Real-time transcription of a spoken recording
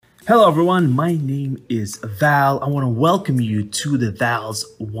Hello everyone, my name is Val. I want to welcome you to the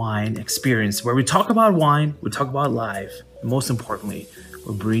Val's Wine Experience, where we talk about wine, we talk about life, and most importantly,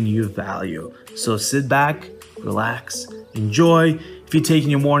 we'll bring you value. So sit back, relax, enjoy. If you're taking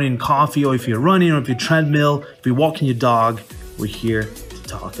your morning coffee, or if you're running, or if you're treadmill, if you're walking your dog, we're here to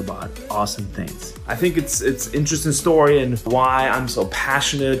talk about awesome things. I think it's interesting story and why I'm so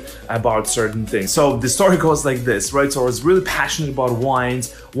passionate about certain things. So the story goes like this, right? So I was really passionate about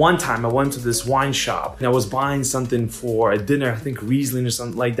wines. One time I went to this wine shop and I was buying something for a dinner, I think Riesling or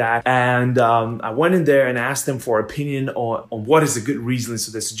something like that. And I went in there and asked them for opinion on what is a good Riesling.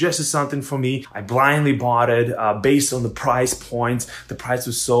 So they suggested something for me. I blindly bought it based on the price point. The price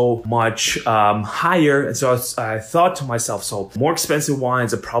was so much higher. And so I thought to myself, so more expensive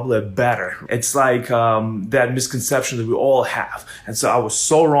wines are probably better. It's like that misconception that we all have. And so I was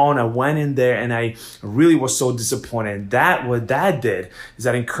so wrong. I went in there and I really was so disappointed. What that did is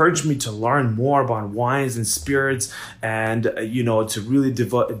that encouraged me to learn more about wines and spirits, and to really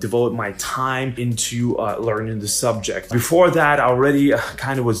devote my time into learning the subject. Before that, I already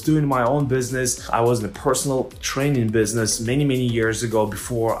kind of was doing my own business. I was in a personal training business many years ago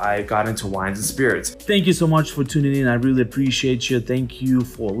before I got into wines and spirits. Thank you so much for tuning in. I really appreciate you. Thank you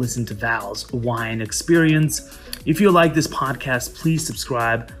for listening to Val's Wine Experience. If you like this podcast, please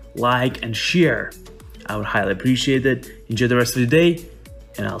subscribe, like, and share. I would highly appreciate it. Enjoy the rest of the day,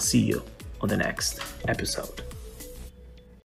 and I'll see you on the next episode.